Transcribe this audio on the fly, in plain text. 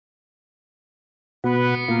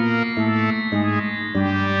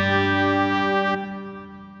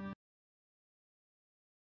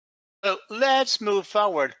So let's move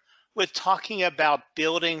forward with talking about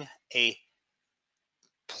building a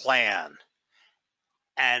plan.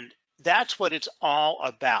 And that's what it's all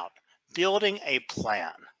about, building a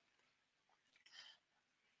plan.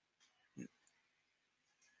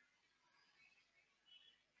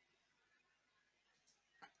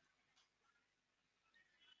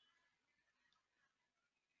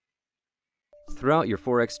 Throughout your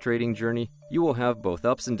Forex trading journey, you will have both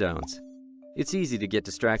ups and downs. It's easy to get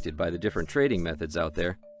distracted by the different trading methods out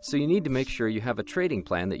there, so you need to make sure you have a trading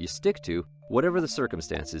plan that you stick to, whatever the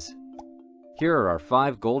circumstances. Here are our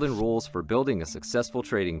 5 golden rules for building a successful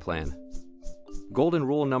trading plan. Golden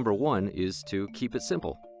rule number 1 is to keep it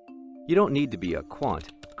simple. You don't need to be a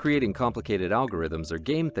quant, creating complicated algorithms or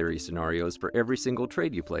game theory scenarios for every single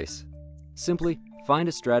trade you place. Simply find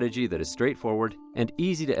a strategy that is straightforward and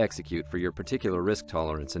easy to execute for your particular risk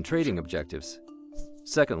tolerance and trading objectives.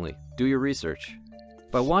 Secondly, do your research.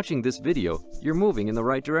 By watching this video, you're moving in the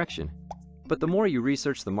right direction. But the more you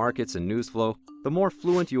research the markets and news flow, the more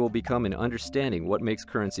fluent you will become in understanding what makes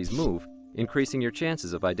currencies move, increasing your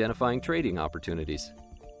chances of identifying trading opportunities.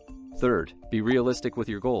 Third, be realistic with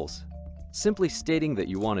your goals. Simply stating that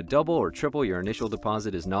you want to double or triple your initial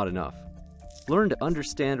deposit is not enough. Learn to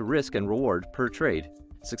understand risk and reward per trade.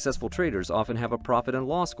 Successful traders often have a profit and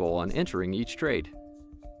loss goal on entering each trade.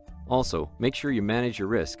 Also, make sure you manage your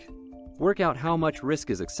risk. Work out how much risk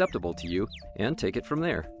is acceptable to you and take it from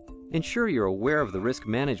there. Ensure you're aware of the risk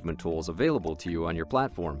management tools available to you on your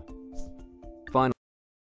platform. Finally,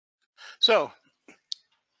 So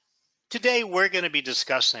today we're going to be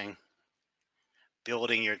discussing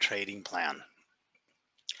building your trading plan.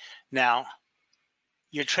 Now,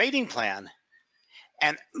 your trading plan,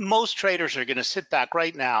 and most traders are going to sit back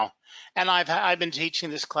right now, and I've been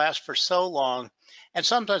teaching this class for so long, and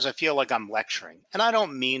sometimes I feel like I'm lecturing, and I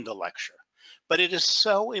don't mean to lecture, but it is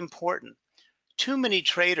so important. Too many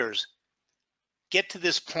traders get to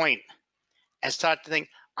this point and start to think,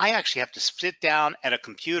 I actually have to sit down at a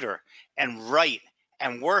computer and write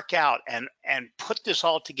and work out and put this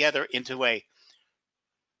all together into a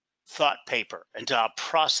thought paper, into a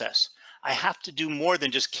process. I have to do more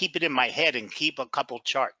than just keep it in my head and keep a couple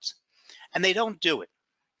charts. And they don't do it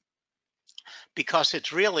because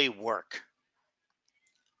it's really work.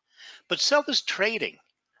 But so is trading.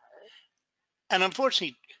 And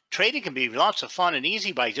unfortunately, trading can be lots of fun and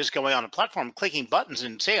easy by just going on a platform, clicking buttons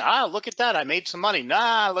and saying, look at that, I made some money.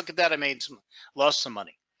 Look at that, lost some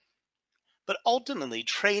money. But ultimately,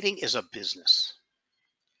 trading is a business.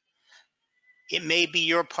 It may be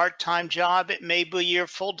your part-time job. It may be your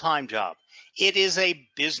full-time job. It is a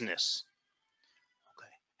business. Okay.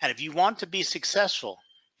 And if you want to be successful,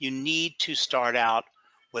 you need to start out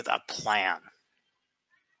with a plan.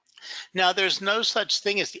 Now, there's no such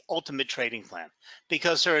thing as the ultimate trading plan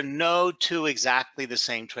because there are no two exactly the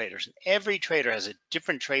same traders. Every trader has a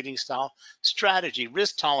different trading style, strategy,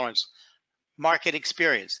 risk tolerance, market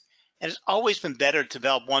experience. And it's always been better to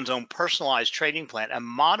develop one's own personalized trading plan and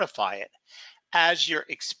modify it as your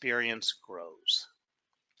experience grows.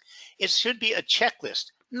 It should be a checklist,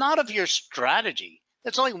 not of your strategy.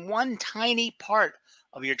 That's only one tiny part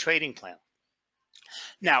of your trading plan.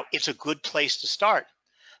 Now, it's a good place to start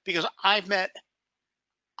because I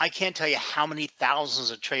can't tell you how many thousands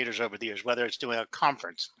of traders over the years, whether it's doing a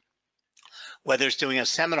conference, whether it's doing a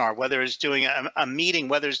seminar, whether it's doing a meeting,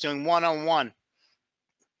 whether it's doing one-on-one.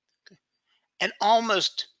 And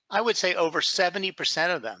almost, I would say over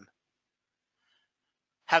 70% of them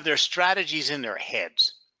have their strategies in their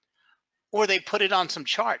heads, or they put it on some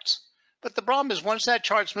charts. But the problem is once that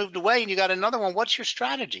chart's moved away and you got another one, what's your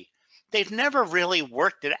strategy? They've never really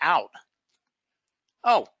worked it out.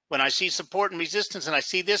 Oh, when I see support and resistance and I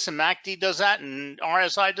see this and MACD does that and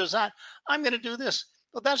RSI does that, I'm going to do this.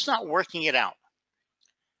 But that's not working it out.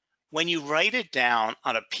 When you write it down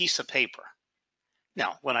on a piece of paper,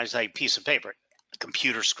 now when I say piece of paper, a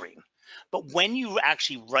computer screen, but when you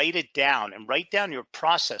actually write it down and write down your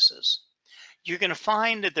processes, you're going to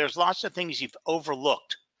find that there's lots of things you've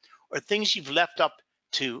overlooked or things you've left up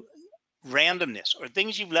to randomness or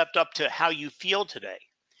things you've left up to how you feel today.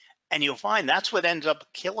 And you'll find that's what ends up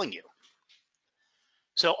killing you.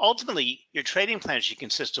 So ultimately, your trading plan should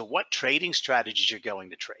consist of what trading strategies you're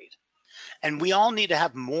going to trade. And we all need to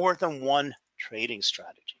have more than one trading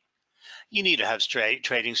strategy. You need to have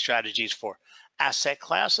trading strategies for asset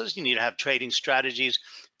classes. You need to have trading strategies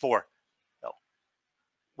for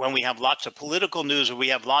when we have lots of political news or we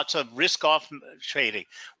have lots of risk off trading.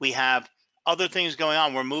 We have other things going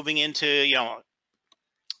on. We're moving into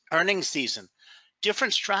earnings season.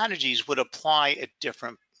 Different strategies would apply at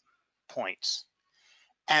different points.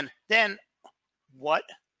 And then what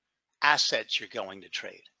assets you're going to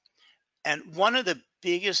trade. And one of the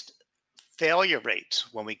biggest failure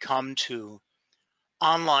rates when we come to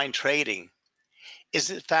online trading is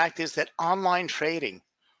the fact is that online trading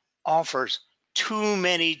offers too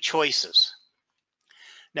many choices.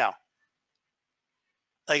 Now,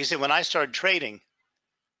 like I said, when I started trading,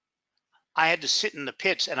 I had to sit in the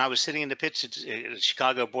pits, and I was sitting in the pits at the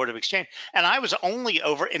Chicago Board of Exchange, and I was only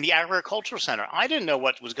over in the agricultural center. I didn't know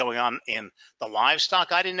what was going on in the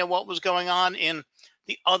livestock. I didn't know what was going on in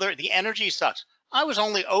the energy stocks. I was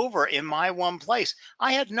only over in my one place.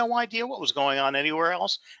 I had no idea what was going on anywhere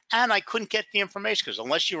else, and I couldn't get the information because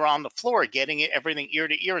unless you were on the floor getting everything ear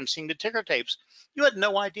to ear and seeing the ticker tapes, you had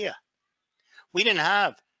no idea. We didn't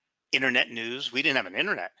have internet news. We didn't have an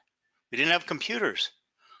internet. We didn't have computers.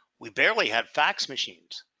 We barely had fax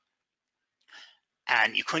machines.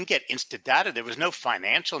 And you couldn't get instant data. There was no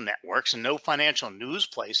financial networks and no financial news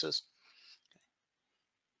places.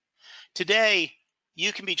 Today,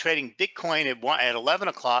 you can be trading Bitcoin at 11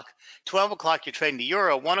 o'clock, 12 o'clock you're trading the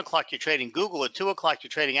euro, 1 o'clock you're trading Google, at 2 o'clock you're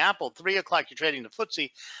trading Apple, 3 o'clock you're trading the FTSE,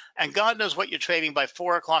 and God knows what you're trading by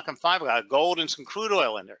 4 o'clock and 5 o'clock, gold and some crude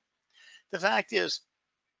oil in there. The fact is,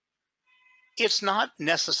 it's not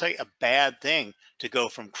necessarily a bad thing to go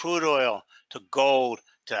from crude oil to gold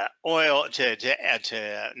to oil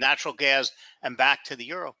to natural gas and back to the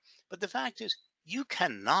euro. But the fact is, you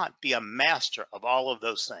cannot be a master of all of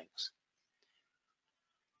those things.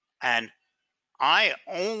 And I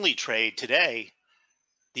only trade today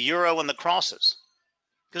the euro and the crosses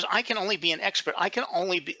because I can only be an expert. I can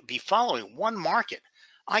only be following one market.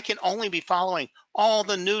 I can only be following all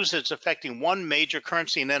the news that's affecting one major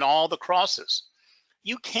currency and then all the crosses.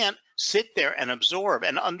 You can't sit there and absorb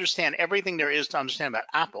and understand everything there is to understand about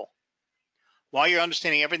Apple while you're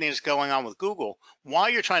understanding everything that's going on with Google, while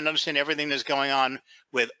you're trying to understand everything that's going on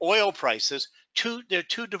with oil prices. They're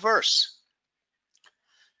too diverse.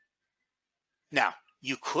 Now,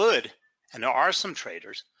 you could, and there are some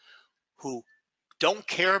traders who don't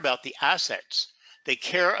care about the assets. They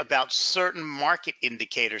care about certain market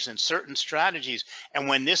indicators and certain strategies. And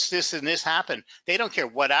when this, and this happen, they don't care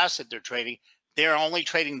what asset they're trading. They're only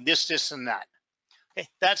trading this, and that. Okay?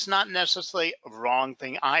 That's not necessarily a wrong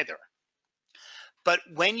thing either. But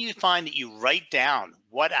when you find that you write down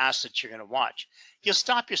what assets you're going to watch, you'll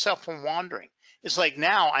stop yourself from wandering. It's like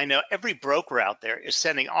now I know every broker out there is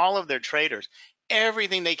sending all of their traders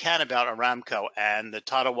everything they can about Aramco and the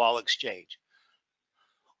Tadawal exchange.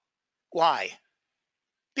 Why?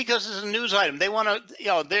 Because it's a news item. They want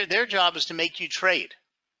to, their job is to make you trade.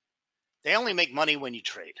 They only make money when you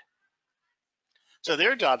trade. So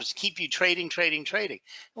their job is to keep you trading.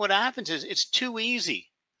 What happens is it's too easy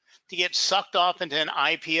to get sucked off into an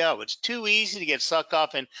IPO. It's too easy to get sucked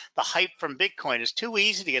off in the hype from Bitcoin. It's too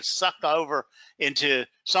easy to get sucked over into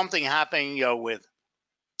something happening,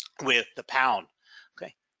 with the pound.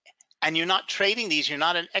 Okay. And you're not trading these, you're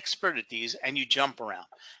not an expert at these, and you jump around.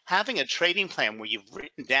 Having a trading plan where you've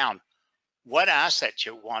written down what assets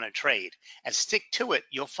you want to trade and stick to it,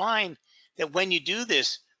 you'll find that when you do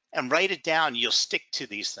this and write it down, you'll stick to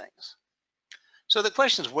these things. So the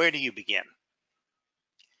question is, where do you begin?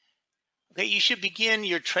 Okay, you should begin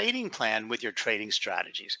your trading plan with your trading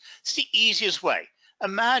strategies. It's the easiest way.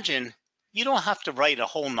 Imagine you don't have to write a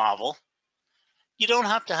whole novel. You don't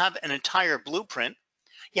have to have an entire blueprint.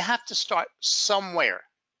 You have to start somewhere.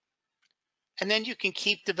 And then you can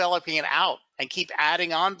keep developing it out and keep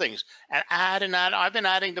adding on things and add and add. I've been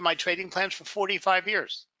adding to my trading plans for 45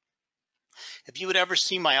 years. If you would ever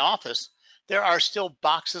see my office, there are still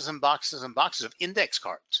boxes and boxes and boxes of index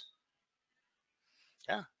cards.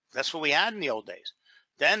 Yeah, that's what we had in the old days.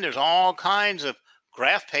 Then there's all kinds of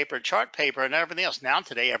graph paper, chart paper, and everything else. Now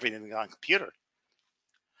today, everything's on computer.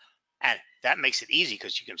 And that makes it easy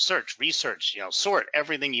because you can search, research, sort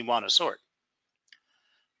everything you want to sort.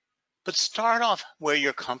 But start off where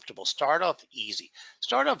you're comfortable. Start off easy.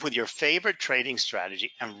 Start off with your favorite trading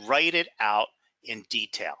strategy and write it out in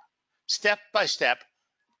detail. Step by step,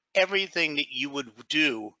 everything that you would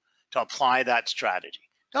do to apply that strategy.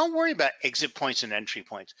 Don't worry about exit points and entry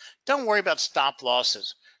points. Don't worry about stop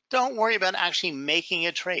losses. Don't worry about actually making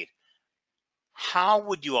a trade. How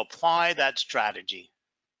would you apply that strategy?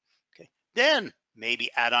 Okay. Then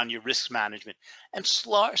maybe add on your risk management and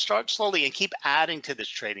start slowly and keep adding to this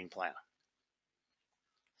trading plan.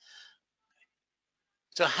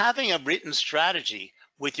 So having a written strategy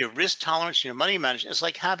with your risk tolerance and your money management is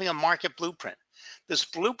like having a market blueprint. This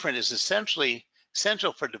blueprint is essentially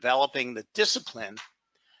essential for developing the discipline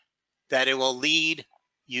that it will lead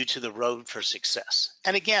you to the road for success.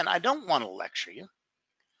 And again, I don't want to lecture you,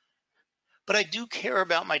 but I do care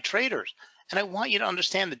about my traders. And I want you to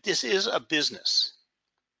understand that this is a business.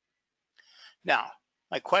 Now,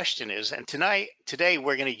 my question is, and today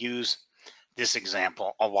we're going to use this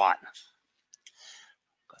example a lot.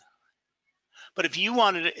 But if you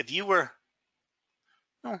wanted, if you were,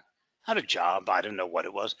 well, had a job, I don't know what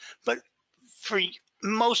it was, but for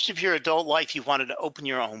most of your adult life, you wanted to open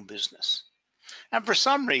your own business. And for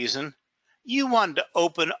some reason, you wanted to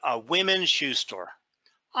open a women's shoe store.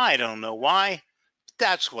 I don't know why.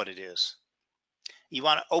 That's what it is. You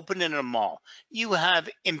want to open it in a mall. You have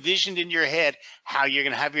envisioned in your head how you're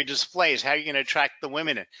going to have your displays, how you're going to attract the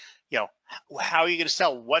women, and how are you going to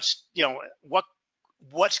sell? What's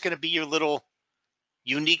going to be your little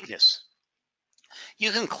uniqueness?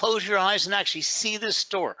 You can close your eyes and actually see this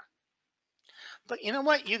store. But you know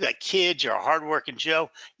what? You got kids. You're a hardworking Joe.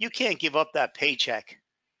 You can't give up that paycheck.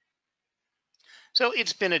 So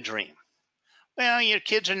it's been a dream. Well, your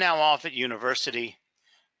kids are now off at university.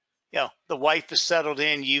 The wife is settled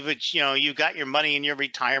in. You've got your money in your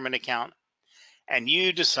retirement account, and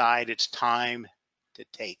you decide it's time to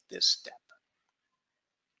take this step.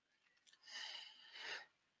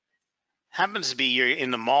 Happens to be you're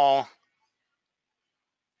in the mall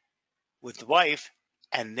with the wife,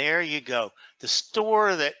 and there you go. The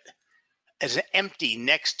store that is empty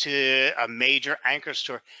next to a major anchor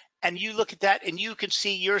store, and you look at that and you can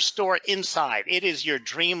see your store inside. It is your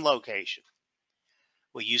dream location.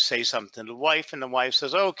 Well, you say something to the wife, and the wife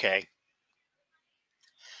says, okay.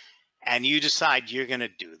 And you decide you're going to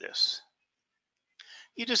do this.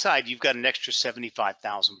 You decide you've got an extra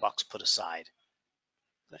 $75,000 put aside.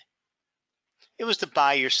 It was to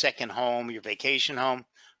buy your second home, your vacation home,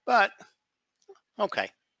 but okay.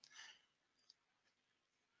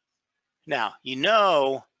 Now, in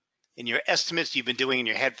your estimates you've been doing in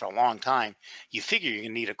your head for a long time, you figure you're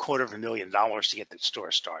going to need $250,000 to get the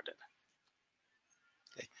store started.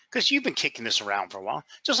 Because you've been kicking this around for a while,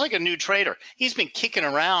 just like a new trader. He's been kicking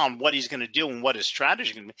around what he's going to do and what his strategy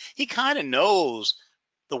is going to be. He kind of knows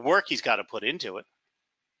the work he's got to put into it.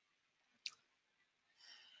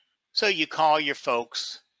 So you call your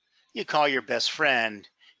folks, you call your best friend,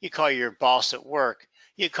 you call your boss at work,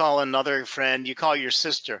 you call another friend, you call your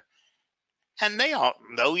sister, and they all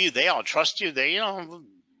know you, they all trust you.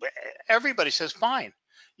 Everybody says fine.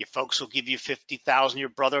 Your folks will give you 50,000. Your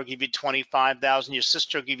brother will give you 25,000. Your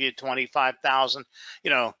sister will give you 25,000.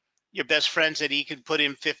 Your best friend said he could put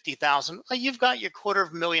in 50,000. Well, you've got your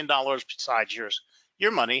 $250,000 besides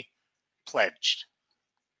your money pledged.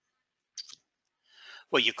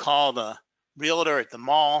 Well, you call the realtor at the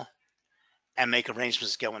mall and make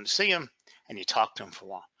arrangements to go in to see him, and you talk to him for a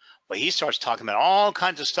while. Well, he starts talking about all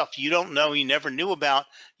kinds of stuff you don't know, you never knew about.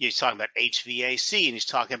 He's talking about HVAC, and he's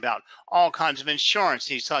talking about all kinds of insurance.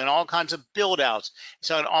 He's talking all kinds of build outs. He's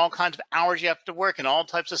talking all kinds of hours you have to work and all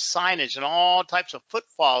types of signage and all types of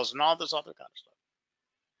footfalls and all this other kind of stuff.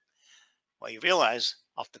 Well, you realize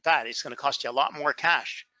off the bat, it's going to cost you a lot more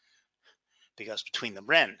cash because between the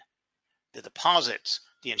rent, the deposits,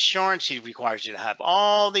 the insurance he requires you to have,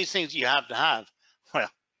 all these things you have to have, well,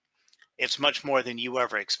 it's much more than you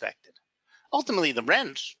ever expected. Ultimately, the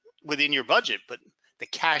rent's within your budget, but the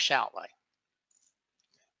cash outlay.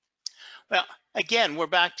 Well, again, we're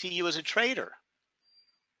back to you as a trader.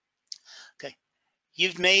 Okay,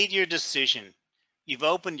 you've made your decision. You've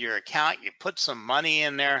opened your account. You put some money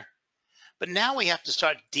in there. But now we have to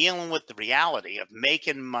start dealing with the reality of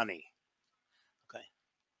making money. Okay.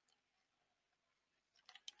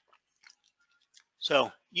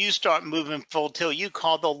 So you start moving full tilt. You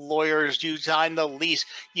call the lawyers, you sign the lease,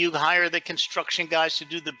 you hire the construction guys to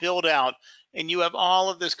do the build out, and you have all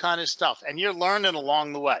of this kind of stuff, and you're learning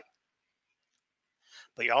along the way.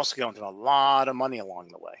 But you're also going through a lot of money along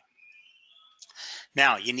the way.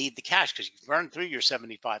 Now you need the cash because you've burned through your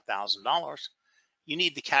 $75,000. You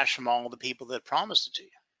need the cash from all the people that promised it to you.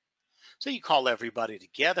 So you call everybody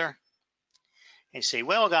together and say,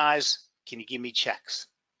 well, guys, can you give me checks?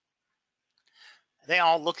 They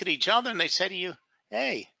all look at each other and they say to you,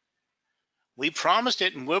 hey, we promised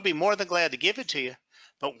it and we'll be more than glad to give it to you,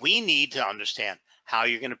 but we need to understand how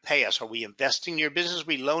you're going to pay us. Are we investing in your business? Are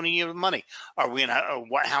we loaning you money? Are we going to,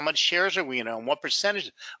 how much shares are we going to own? What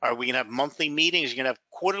percentage? Are we going to have monthly meetings? Are you going to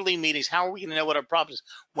have quarterly meetings? How are we going to know what our profit is?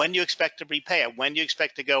 When do you expect to repay it? When do you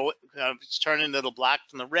expect to go, it's turning into the black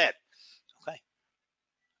from the red? Okay.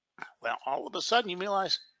 Well, all of a sudden you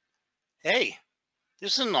realize, hey,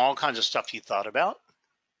 this isn't all kinds of stuff you thought about.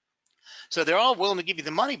 So they're all willing to give you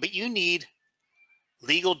the money, but you need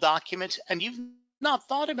legal documents, and you've not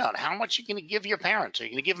thought about how much you're going to give your parents. Are you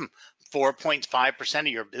going to give them 4.5% of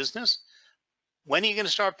your business? When are you going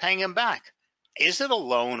to start paying them back? Is it a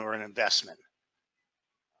loan or an investment?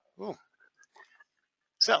 Ooh.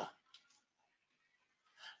 So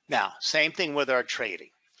now, same thing with our trading.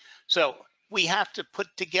 So we have to put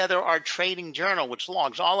together our trading journal, which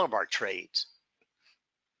logs all of our trades.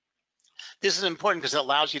 This is important because it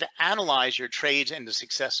allows you to analyze your trades and the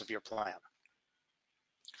success of your plan.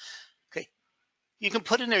 Okay, you can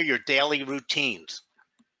put in there your daily routines.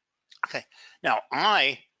 Okay, now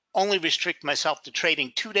I only restrict myself to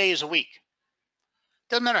trading 2 days a week.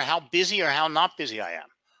 Doesn't matter how busy or how not busy I am.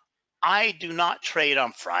 I do not trade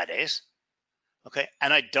on Fridays. Okay,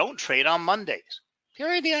 and I don't trade on Mondays.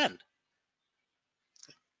 Period. The end.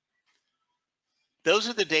 Those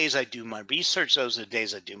are the days I do my research. Those are the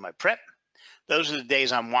days I do my prep. Those are the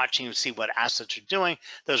days I'm watching to see what assets are doing.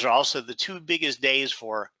 Those are also the two biggest days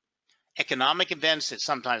for economic events that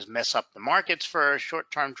sometimes mess up the markets for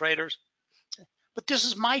short-term traders. But this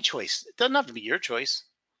is my choice. It doesn't have to be your choice.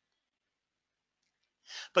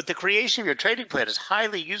 But the creation of your trading plan is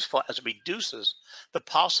highly useful as it reduces the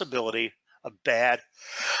possibility of bad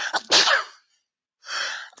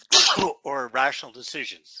or irrational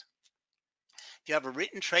decisions. If you have a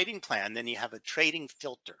written trading plan, then you have a trading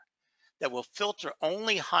filter that will filter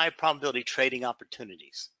only high probability trading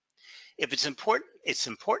opportunities. If it's important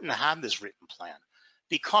to have this written plan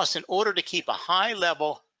because in order to keep a high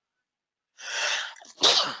level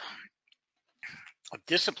of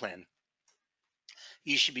discipline,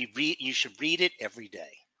 you should read it every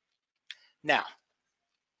day. Now,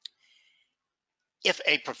 if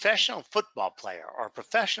a professional football player or a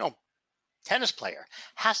professional tennis player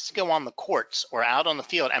has to go on the courts or out on the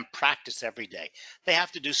field and practice every day, they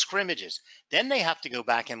have to do scrimmages. Then they have to go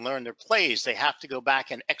back and learn their plays. They have to go back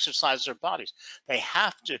and exercise their bodies. They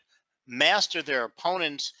have to master their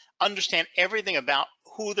opponents, understand everything about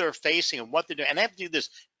who they're facing and what they're doing. And they have to do this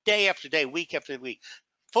day after day, week after week.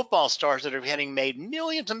 Football stars that are getting made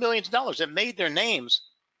millions and millions of dollars that made their names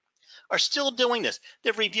are still doing this.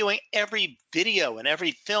 They're reviewing every video and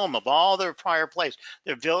every film of all their prior plays.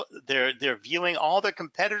 They're viewing all their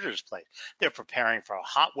competitors' plays. They're preparing for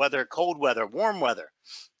hot weather, cold weather, warm weather.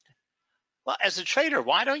 Well, as a trader,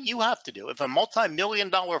 why don't you have to do it? If a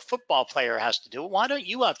multi-million-dollar football player has to do it, why don't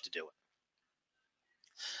you have to do it?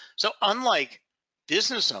 So unlike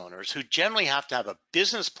business owners who generally have to have a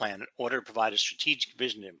business plan in order to provide a strategic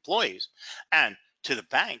vision to employees and to the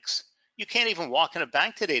banks, you can't even walk in a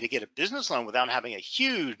bank today to get a business loan without having a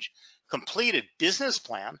huge completed business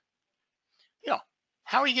plan. You know,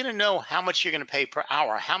 how are you going to know how much you're going to pay per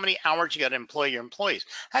hour? How many hours you got to employ your employees?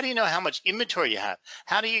 How do you know how much inventory you have?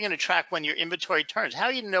 How are you going to track when your inventory turns?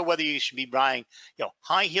 How do you know whether you should be buying,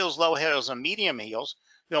 high heels, low heels, and medium heels?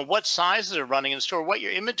 What sizes are running in the store, what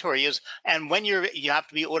your inventory is, and when you have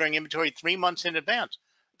to be ordering inventory 3 months in advance.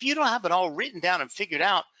 If you don't have it all written down and figured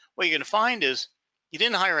out, what you're going to find is you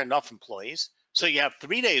didn't hire enough employees. So you have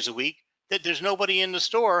 3 days a week that there's nobody in the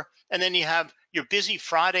store, and then you have your busy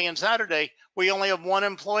Friday and Saturday where you only have one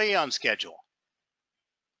employee on schedule.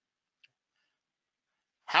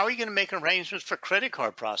 How are you going to make arrangements for credit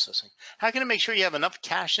card processing? How are you going to make sure you have enough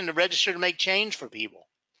cash in the register to make change for people?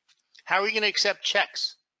 How are you going to accept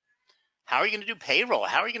checks? How are you going to do payroll?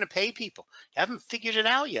 How are you going to pay people? You haven't figured it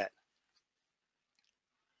out yet.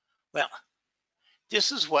 Well,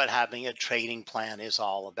 this is what having a trading plan is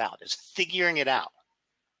all about, is figuring it out.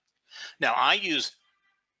 Now, I use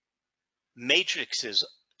matrices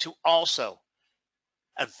to also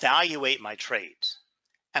evaluate my trades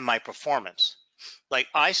and my performance. Like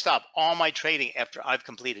I stop all my trading after I've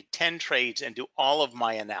completed 10 trades and do all of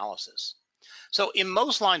my analysis. So in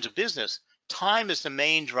most lines of business, time is the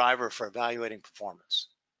main driver for evaluating performance.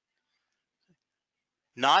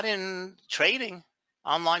 Not in trading,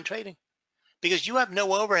 online trading, because you have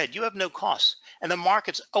no overhead, you have no costs, and the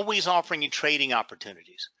market's always offering you trading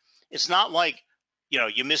opportunities. It's not like,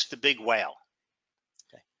 you missed the big whale.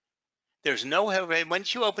 Okay. There's no overhead.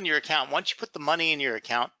 Once you open your account, once you put the money in your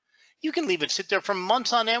account, you can leave it sit there for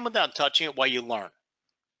months on end without touching it while you learn.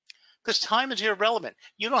 Because time is irrelevant.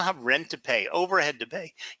 You don't have rent to pay, overhead to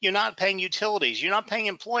pay. You're not paying utilities. You're not paying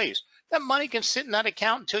employees. That money can sit in that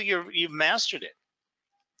account until you've mastered it.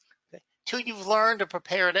 Okay? Till you've learned to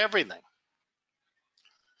prepare at everything.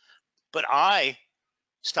 But I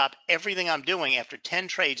stop everything I'm doing after 10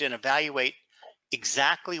 trades and evaluate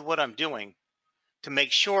exactly what I'm doing to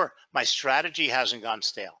make sure my strategy hasn't gone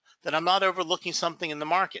stale, that I'm not overlooking something in the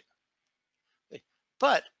market.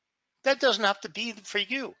 But that doesn't have to be for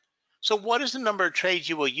you. So what is the number of trades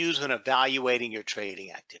you will use when evaluating your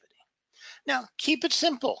trading activity? Now, keep it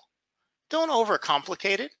simple. Don't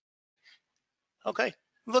overcomplicate it. Okay,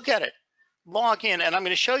 look at it. Log in, and I'm going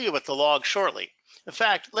to show you with the log shortly. In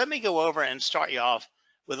fact, let me go over and start you off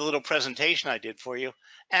with a little presentation I did for you.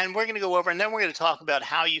 And we're going to go over, and then we're going to talk about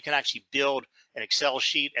how you can actually build an Excel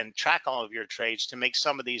sheet and track all of your trades to make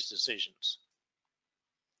some of these decisions.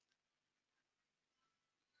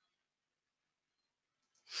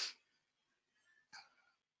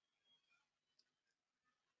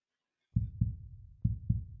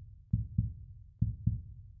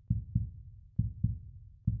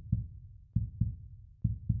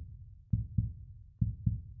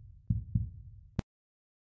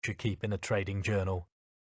 Should keep in a trading journal.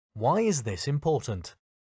 Why is this important?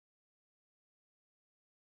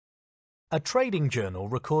 A trading journal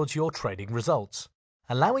records your trading results,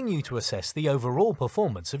 allowing you to assess the overall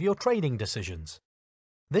performance of your trading decisions.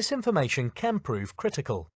 This information can prove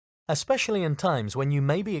critical, especially in times when you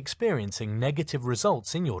may be experiencing negative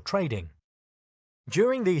results in your trading.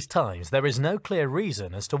 During these times, there is no clear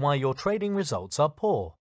reason as to why your trading results are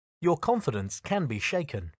poor. Your confidence can be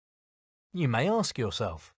shaken. You may ask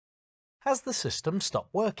yourself, has the system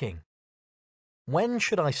stopped working? When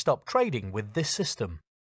should I stop trading with this system?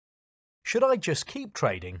 Should I just keep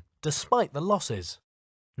trading despite the losses?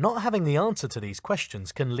 Not having the answer to these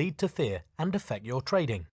questions can lead to fear and affect your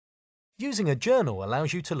trading. Using a journal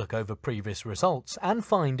allows you to look over previous results and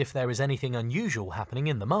find if there is anything unusual happening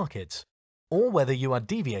in the markets, or whether you are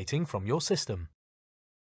deviating from your system.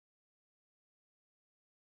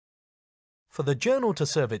 For the journal to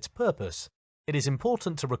serve its purpose, it is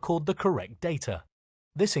important to record the correct data.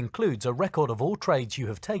 This includes a record of all trades you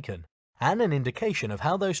have taken and an indication of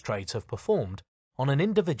how those trades have performed on an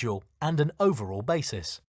individual and an overall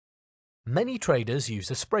basis. Many traders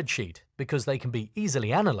use a spreadsheet because they can be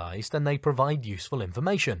easily analyzed and they provide useful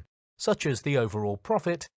information, such as the overall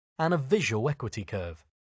profit and a visual equity curve.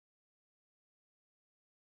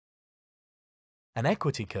 An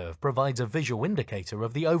equity curve provides a visual indicator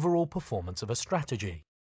of the overall performance of a strategy.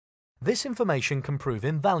 This information can prove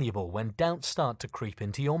invaluable when doubts start to creep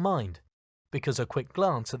into your mind, because a quick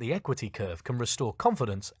glance at the equity curve can restore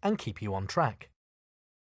confidence and keep you on track.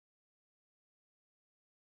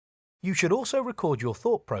 You should also record your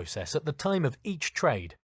thought process at the time of each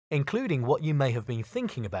trade, including what you may have been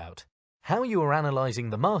thinking about, how you are analyzing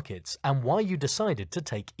the markets, and why you decided to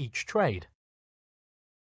take each trade.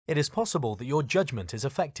 It is possible that your judgment is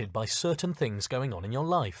affected by certain things going on in your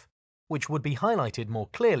life, which would be highlighted more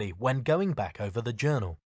clearly when going back over the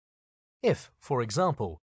journal. If, for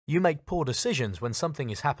example, you make poor decisions when something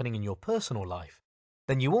is happening in your personal life,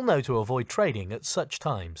 then you will know to avoid trading at such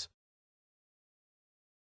times.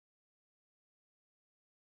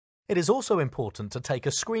 It is also important to take a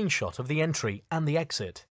screenshot of the entry and the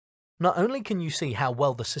exit. Not only can you see how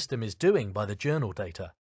well the system is doing by the journal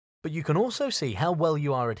data, but you can also see how well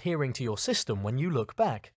you are adhering to your system when you look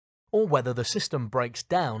back, or whether the system breaks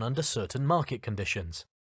down under certain market conditions.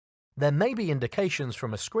 There may be indications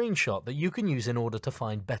from a screenshot that you can use in order to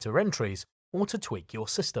find better entries or to tweak your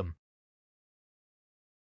system.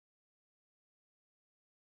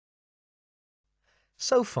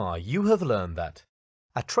 So far, you have learned that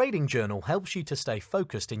a trading journal helps you to stay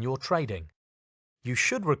focused in your trading. You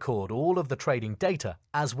should record all of the trading data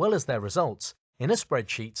as well as their results in a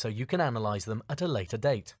spreadsheet so you can analyze them at a later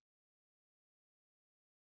date.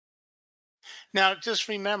 Now, just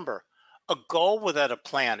remember, a goal without a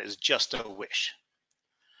plan is just a wish.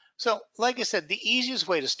 So, like I said, the easiest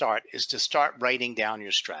way to start is to start writing down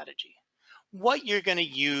your strategy. What you're going to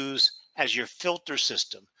use as your filter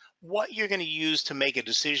system, what you're going to use to make a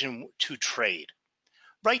decision to trade.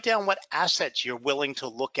 Write down what assets you're willing to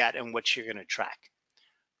look at and what you're going to track.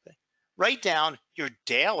 Okay. Write down your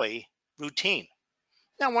daily routine.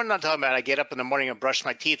 Now, we're not talking about I get up in the morning and brush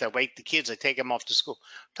my teeth, I wake the kids, I take them off to school.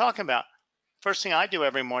 Talking about first thing I do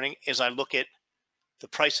every morning is I look at the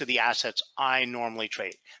price of the assets I normally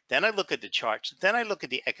trade. Then I look at the charts. Then I look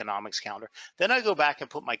at the economics calendar. Then I go back and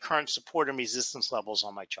put my current support and resistance levels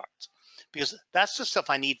on my charts, because that's the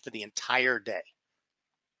stuff I need for the entire day.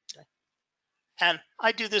 Okay. And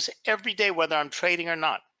I do this every day, whether I'm trading or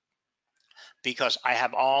not, because I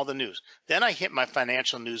have all the news. Then I hit my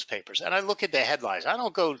financial newspapers and I look at the headlines. I'm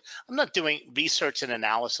not doing research and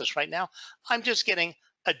analysis right now. I'm just getting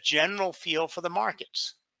a general feel for the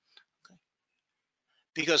markets.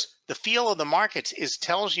 Because the feel of the markets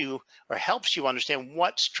tells you or helps you understand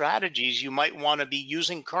what strategies you might want to be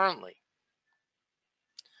using currently.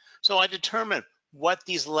 So I determine what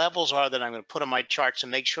these levels are that I'm going to put on my charts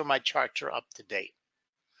and make sure my charts are up to date.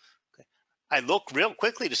 Okay. I look real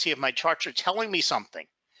quickly to see if my charts are telling me something.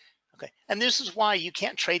 Okay. And this is why you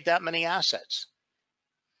can't trade that many assets.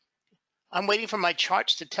 I'm waiting for my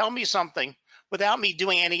charts to tell me something without me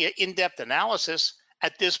doing any in-depth analysis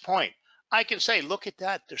at this point. I can say, look at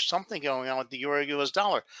that. There's something going on with the euro US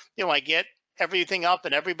dollar. I get everything up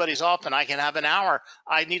and everybody's off, and I can have an hour.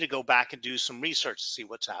 I need to go back and do some research to see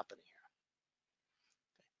what's happening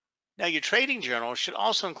here. Now, your trading journal should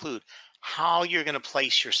also include how you're going to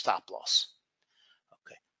place your stop loss.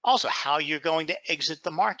 Okay. Also, how you're going to exit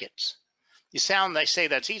the markets. They say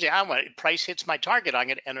that's easy. Price hits my target, I'm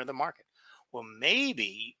going to enter the market. Well,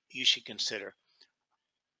 maybe you should consider,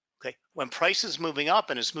 okay, when price is moving up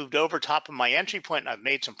and it's moved over top of my entry point and I've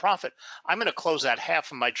made some profit, I'm going to close that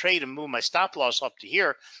half of my trade and move my stop loss up to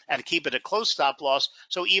here and keep it a close stop loss.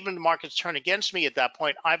 So even if the markets turn against me at that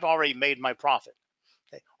point, I've already made my profit.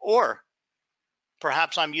 Okay. Or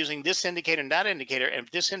perhaps I'm using this indicator and that indicator, and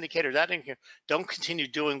if this indicator, that indicator don't continue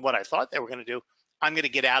doing what I thought they were going to do, I'm going to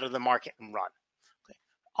get out of the market and run. Okay.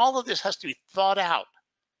 All of this has to be thought out,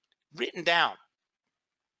 written down,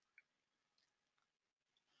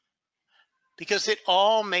 because it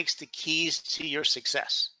all makes the keys to your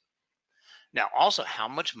success. Now, also, how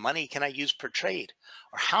much money can I use per trade?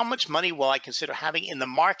 Or how much money will I consider having in the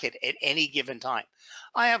market at any given time?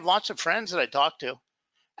 I have lots of friends that I talk to,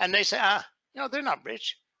 and they say, they're not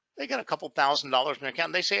rich. They got a couple $1,000s in their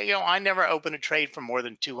account. They say, I never open a trade for more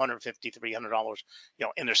than $250, $300,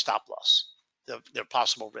 in their stop loss, their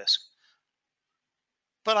possible risk.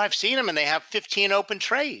 But I've seen them and they have 15 open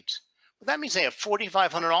trades. Well, that means they have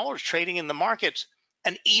 $4,500 trading in the markets.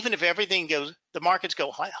 And even if everything goes, the markets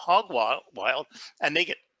go hog wild and they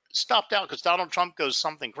get stopped out because Donald Trump goes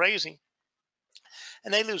something crazy,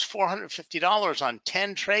 and they lose $450 on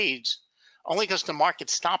 10 trades only because the market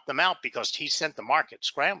stopped them out because he sent the market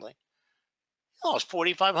scrambling. Oh, it's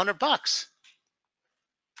 $4,500.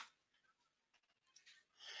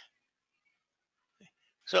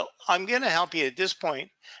 So I'm going to help you at this point.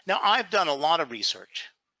 Now, I've done a lot of research.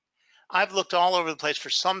 I've looked all over the place for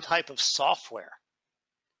some type of software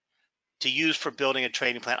to use for building a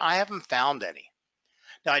trading plan. I haven't found any.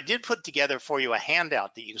 Now, I did put together for you a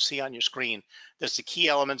handout that you can see on your screen. That's the key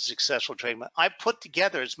elements of successful trading. I put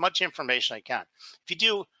together as much information I can. If you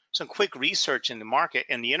do some quick research in the market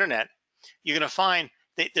and the internet, you're going to find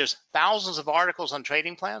that there's thousands of articles on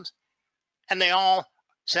trading plans, and they all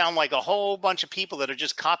sound like a whole bunch of people that are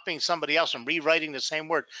just copying somebody else and rewriting the same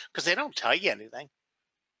word because they don't tell you anything.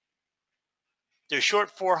 They're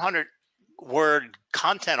short 400-word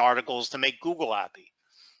content articles to make Google happy.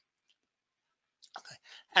 Okay.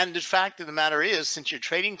 And the fact of the matter is, since your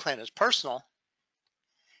trading plan is personal,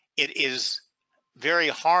 it is very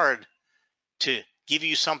hard to give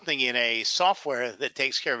you something in a software that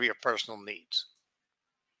takes care of your personal needs.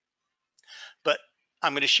 But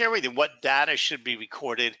I'm going to share with you what data should be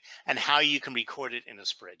recorded and how you can record it in a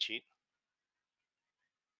spreadsheet.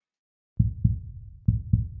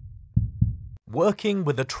 Working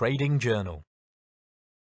with a trading journal.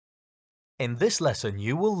 In this lesson,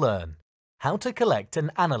 you will learn how to collect and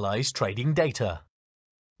analyze trading data,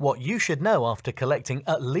 what you should know after collecting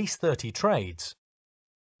at least 30 trades,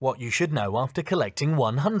 what you should know after collecting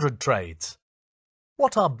 100 trades,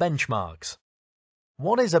 what are benchmarks,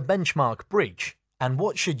 what is a benchmark breach, and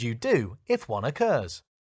what should you do if one occurs.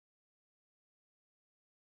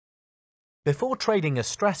 Before trading a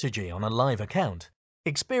strategy on a live account,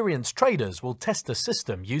 experienced traders will test a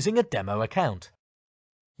system using a demo account.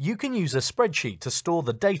 You can use a spreadsheet to store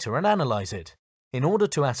the data and analyze it in order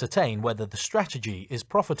to ascertain whether the strategy is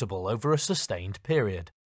profitable over a sustained period.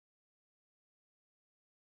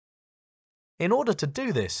 In order to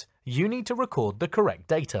do this, you need to record the correct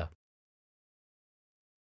data.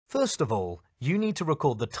 First of all, you need to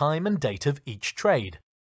record the time and date of each trade.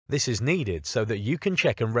 This is needed so that you can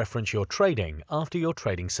check and reference your trading after your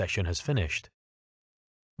trading session has finished.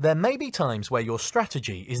 There may be times where your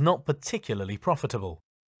strategy is not particularly profitable,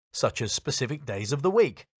 such as specific days of the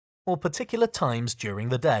week or particular times during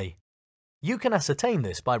the day. You can ascertain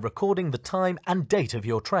this by recording the time and date of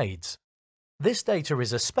your trades. This data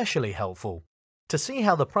is especially helpful to see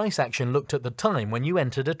how the price action looked at the time when you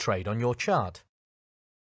entered a trade on your chart.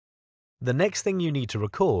 The next thing you need to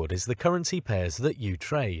record is the currency pairs that you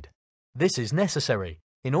trade. This is necessary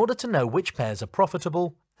in order to know which pairs are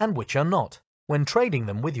profitable and which are not when trading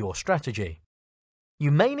them with your strategy.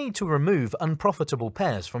 You may need to remove unprofitable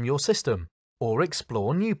pairs from your system or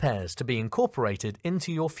explore new pairs to be incorporated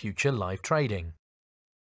into your future live trading.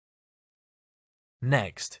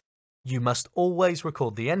 Next, you must always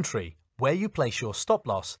record the entry where you place your stop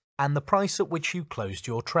loss and the price at which you closed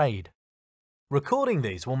your trade. Recording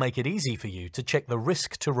these will make it easy for you to check the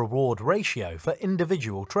risk to reward ratio for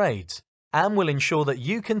individual trades and will ensure that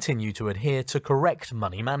you continue to adhere to correct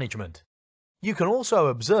money management. You can also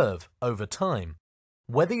observe, over time,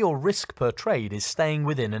 whether your risk per trade is staying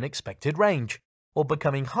within an expected range or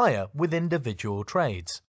becoming higher with individual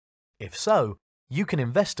trades. If so, you can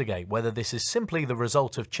investigate whether this is simply the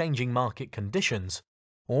result of changing market conditions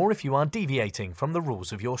or if you are deviating from the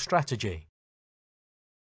rules of your strategy.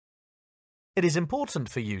 It is important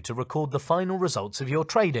for you to record the final results of your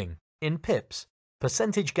trading in pips,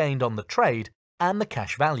 percentage gained on the trade, and the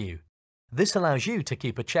cash value. This allows you to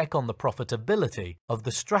keep a check on the profitability of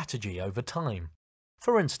the strategy over time.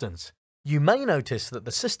 For instance, you may notice that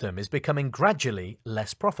the system is becoming gradually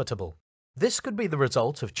less profitable. This could be the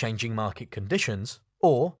result of changing market conditions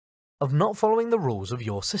or of not following the rules of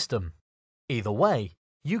your system. Either way,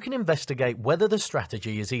 you can investigate whether the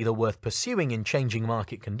strategy is either worth pursuing in changing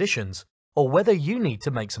market conditions or whether you need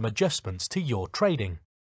to make some adjustments to your trading.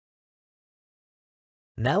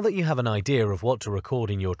 Now that you have an idea of what to record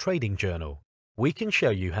in your trading journal, we can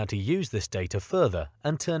show you how to use this data further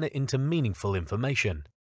and turn it into meaningful information.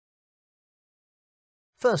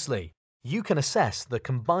 Firstly, you can assess the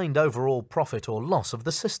combined overall profit or loss of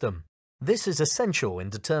the system. This is essential in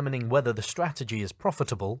determining whether the strategy is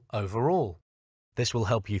profitable overall. This will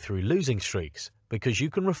help you through losing streaks because you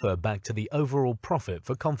can refer back to the overall profit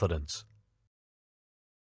for confidence.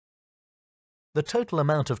 The total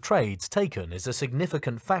amount of trades taken is a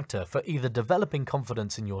significant factor for either developing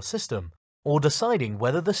confidence in your system or deciding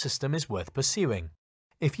whether the system is worth pursuing.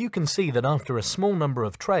 If you can see that after a small number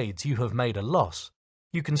of trades you have made a loss,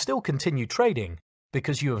 you can still continue trading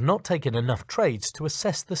because you have not taken enough trades to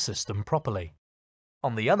assess the system properly.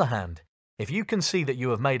 On the other hand, if you can see that you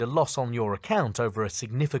have made a loss on your account over a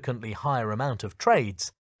significantly higher amount of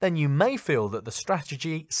trades, then you may feel that the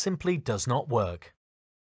strategy simply does not work.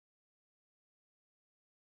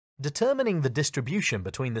 Determining the distribution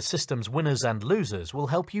between the system's winners and losers will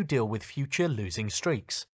help you deal with future losing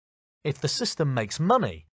streaks. If the system makes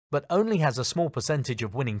money, but only has a small percentage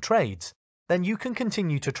of winning trades, then you can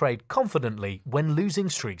continue to trade confidently when losing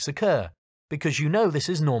streaks occur, because you know this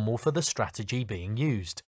is normal for the strategy being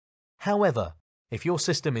used. However, if your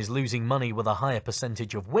system is losing money with a higher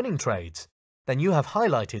percentage of winning trades, then you have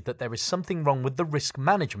highlighted that there is something wrong with the risk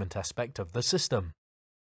management aspect of the system.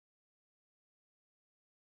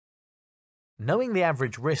 Knowing the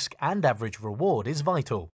average risk and average reward is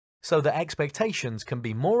vital, so that expectations can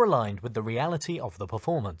be more aligned with the reality of the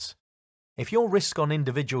performance. If your risk on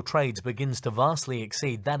individual trades begins to vastly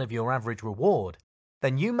exceed that of your average reward,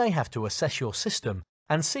 then you may have to assess your system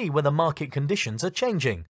and see whether market conditions are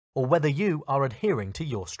changing or whether you are adhering to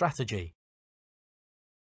your strategy.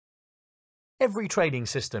 Every trading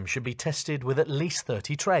system should be tested with at least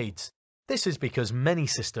 30 trades. This is because many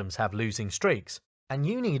systems have losing streaks, and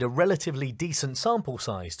you need a relatively decent sample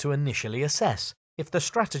size to initially assess if the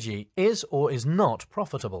strategy is or is not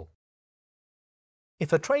profitable.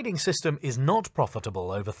 If a trading system is not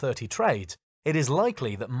profitable over 30 trades, it is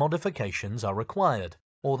likely that modifications are required,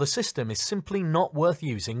 or the system is simply not worth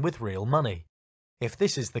using with real money. If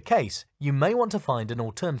this is the case, you may want to find an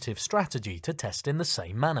alternative strategy to test in the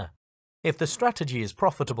same manner. If the strategy is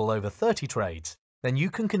profitable over 30 trades, then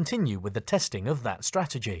you can continue with the testing of that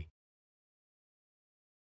strategy.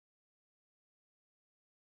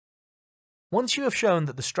 Once you have shown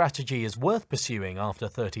that the strategy is worth pursuing after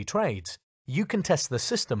 30 trades, you can test the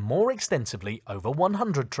system more extensively over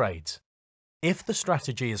 100 trades. If the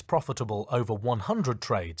strategy is profitable over 100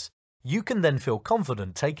 trades, you can then feel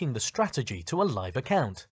confident taking the strategy to a live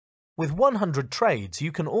account. With 100 trades,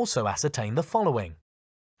 you can also ascertain the following.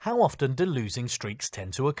 How often do losing streaks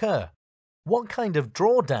tend to occur? What kind of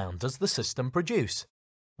drawdown does the system produce?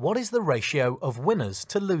 What is the ratio of winners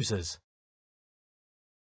to losers?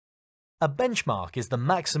 A benchmark is the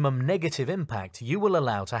maximum negative impact you will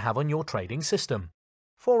allow to have on your trading system.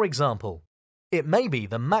 For example, it may be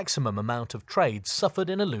the maximum amount of trades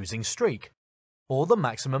suffered in a losing streak, or the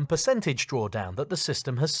maximum percentage drawdown that the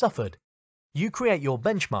system has suffered. You create your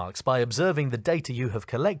benchmarks by observing the data you have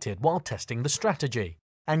collected while testing the strategy,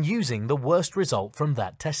 and using the worst result from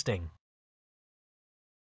that testing.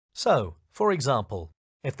 So, for example,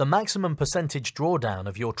 if the maximum percentage drawdown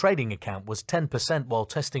of your trading account was 10% while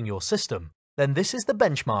testing your system, then this is the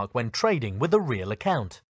benchmark when trading with a real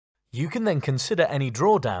account. You can then consider any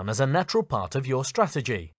drawdown as a natural part of your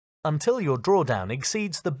strategy, until your drawdown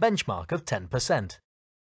exceeds the benchmark of 10%.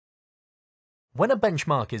 When a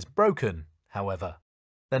benchmark is broken, however,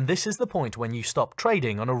 then this is the point when you stop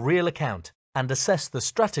trading on a real account and assess the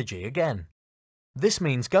strategy again. This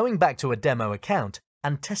means going back to a demo account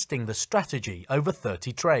and testing the strategy over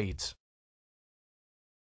 30 trades.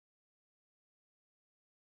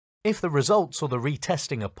 If the results or the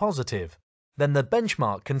retesting are positive, then the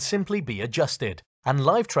benchmark can simply be adjusted and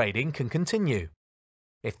live trading can continue.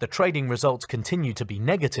 If the trading results continue to be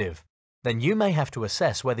negative, then you may have to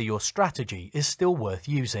assess whether your strategy is still worth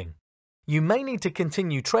using. You may need to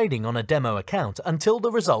continue trading on a demo account until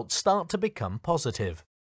the results start to become positive,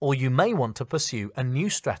 or you may want to pursue a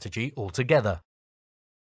new strategy altogether.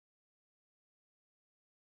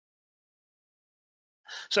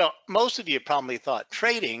 So most of you probably thought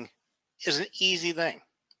trading is an easy thing.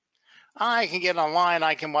 I can get online,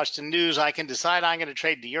 I can watch the news, I can decide I'm going to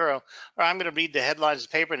trade the euro, or I'm going to read the headlines of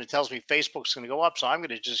the paper and it tells me Facebook's going to go up, so I'm going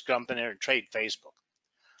to just jump in there and trade Facebook.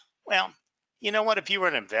 Well, you know what? If you were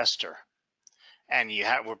an investor and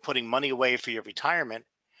were putting money away for your retirement,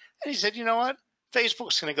 and you said, you know what?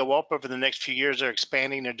 Facebook's going to go up over the next few years. They're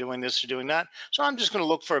expanding, they're doing this, they're doing that. So I'm just going to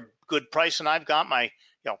look for a good price, and I've got my,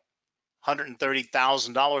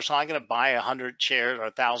 $130,000. So I'm going to buy 100 shares or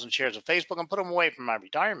 1,000 shares of Facebook and put them away for my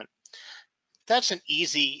retirement. That's an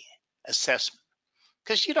easy assessment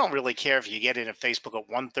because you don't really care if you get in at Facebook at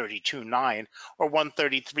 132.9 or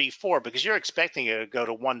 133.4 because you're expecting it to go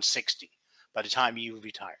to 160 by the time you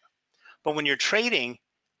retire. But when you're trading,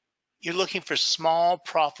 you're looking for small,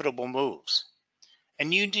 profitable moves,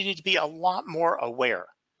 and you need to be a lot more aware.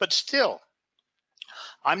 But still,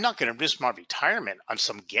 I'm not going to risk my retirement on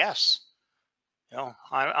some guess.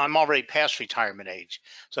 I'm already past retirement age,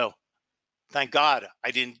 so thank God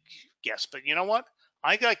I didn't guess. But you know what?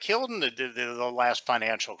 I got killed in the last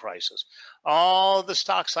financial crisis. All the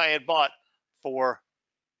stocks I had bought for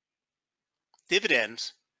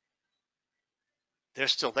dividends, they're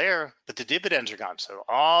still there, but the dividends are gone. So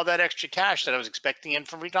all that extra cash that I was expecting in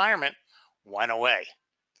from retirement went away.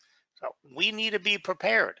 So we need to be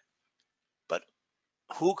prepared. But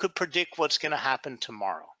who could predict what's going to happen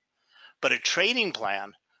tomorrow? But a trading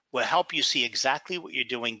plan will help you see exactly what you're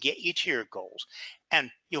doing, get you to your goals.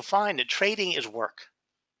 And you'll find that trading is work.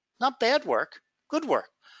 Not bad work, good work.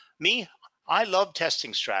 Me, I love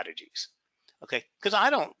testing strategies, okay? Because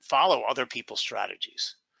I don't follow other people's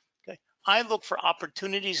strategies, okay? I look for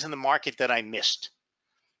opportunities in the market that I missed.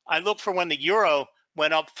 I look for when the euro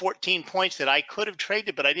went up 14 points that I could have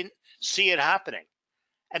traded, but I didn't see it happening.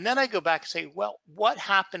 And then I go back and say, well, what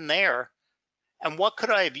happened there? And what could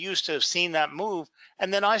I have used to have seen that move?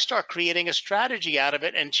 And then I start creating a strategy out of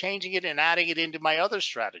it and changing it and adding it into my other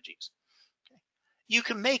strategies. You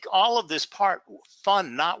can make all of this part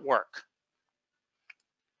fun, not work.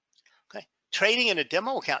 Okay. Trading in a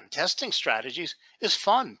demo account and testing strategies is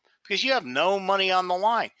fun because you have no money on the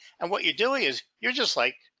line. And what you're doing is you're just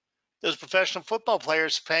like those professional football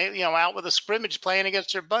players playing, out with a scrimmage playing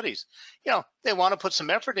against their buddies. They want to put some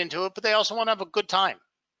effort into it, but they also want to have a good time.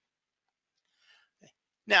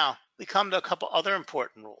 Now, we come to a couple other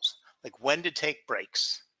important rules, like when to take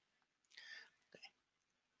breaks.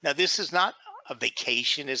 Now, this is not a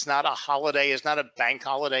vacation, it's not a holiday, it's not a bank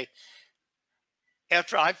holiday.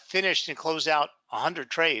 After I've finished and closed out 100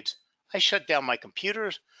 trades, I shut down my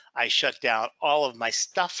computers, I shut down all of my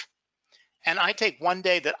stuff, and I take one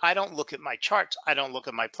day that I don't look at my charts, I don't look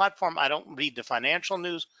at my platform, I don't read the financial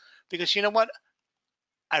news, because you know what?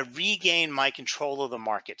 I regain my control of the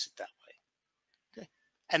markets that way. Okay?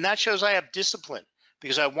 And that shows I have discipline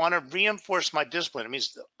because I want to reinforce my discipline. It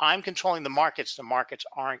means I'm controlling the markets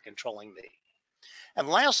aren't controlling me. And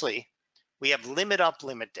lastly, we have limit up,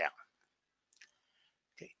 limit down.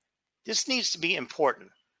 Okay. This needs to be important.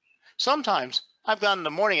 Sometimes I've gone in the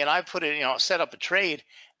morning and I put it, set up a trade,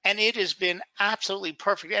 and it has been absolutely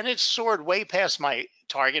perfect. And it's soared way past my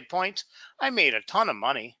target points. I made a ton of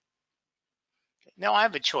money. Now I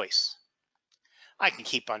have a choice. I can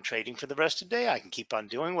keep on trading for the rest of the day. I can keep on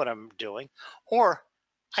doing what I'm doing, or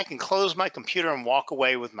I can close my computer and walk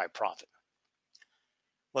away with my profit.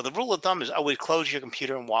 Well, the rule of thumb is always close your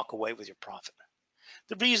computer and walk away with your profit.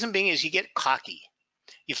 The reason being is you get cocky.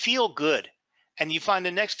 You feel good, and you find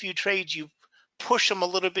the next few trades you push them a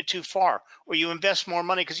little bit too far, or you invest more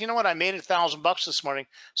money because you know what, I made $1,000 this morning,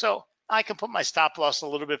 so I can put my stop loss a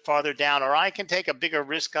little bit farther down, or I can take a bigger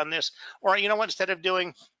risk on this, or you know what, instead of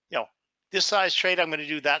doing this size trade, I'm going to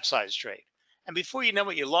do that size trade, and before you know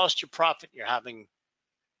it, you lost your profit. You're having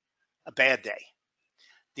a bad day.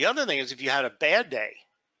 The other thing is if you had a bad day,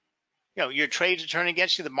 your trades are turning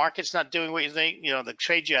against you, the market's not doing what you think, the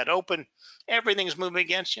trades you had open, everything's moving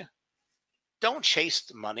against you. Don't chase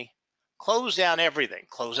the money. Close down everything.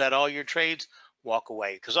 Close out all your trades, walk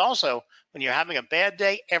away. Because also, when you're having a bad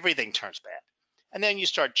day, everything turns bad. And then you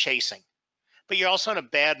start chasing. But you're also in a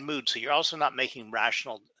bad mood, so you're also not making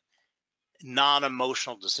rational,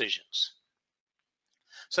 non-emotional decisions.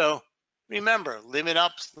 So remember, limit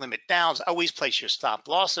ups, limit downs, always place your stop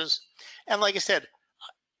losses. And like I said,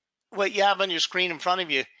 what you have on your screen in front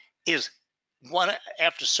of you is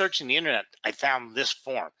After searching the internet, I found this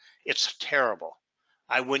form. It's terrible.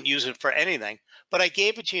 I wouldn't use it for anything, but I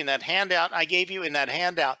gave it to you in that handout. I gave you in that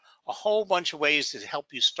handout a whole bunch of ways to help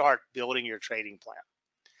you start building your trading plan.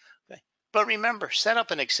 Okay. But remember, set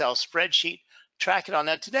up an Excel spreadsheet, track it on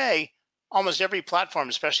that. Today, almost every platform,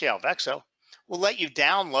 especially Alvexo, will let you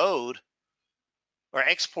download or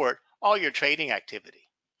export all your trading activity.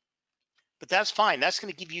 But that's fine. That's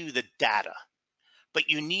going to give you the data. But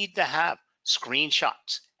you need to have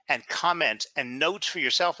screenshots and comments and notes for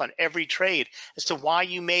yourself on every trade as to why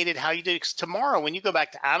you made it, how you did it. 'Cause tomorrow, when you go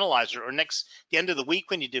back to analyze it, or the end of the week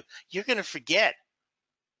when you do, you're going to forget.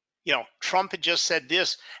 Trump had just said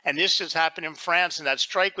this, and this just happened in France, and that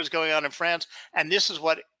strike was going on in France, and this is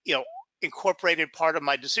what incorporated part of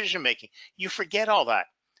my decision making. You forget all that.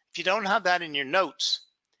 If you don't have that in your notes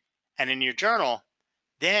and in your journal,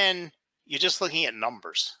 then you're just looking at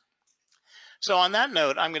numbers. So on that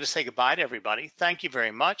note, I'm going to say goodbye to everybody. Thank you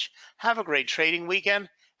very much. Have a great trading weekend,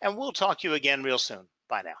 and we'll talk to you again real soon.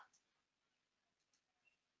 Bye now.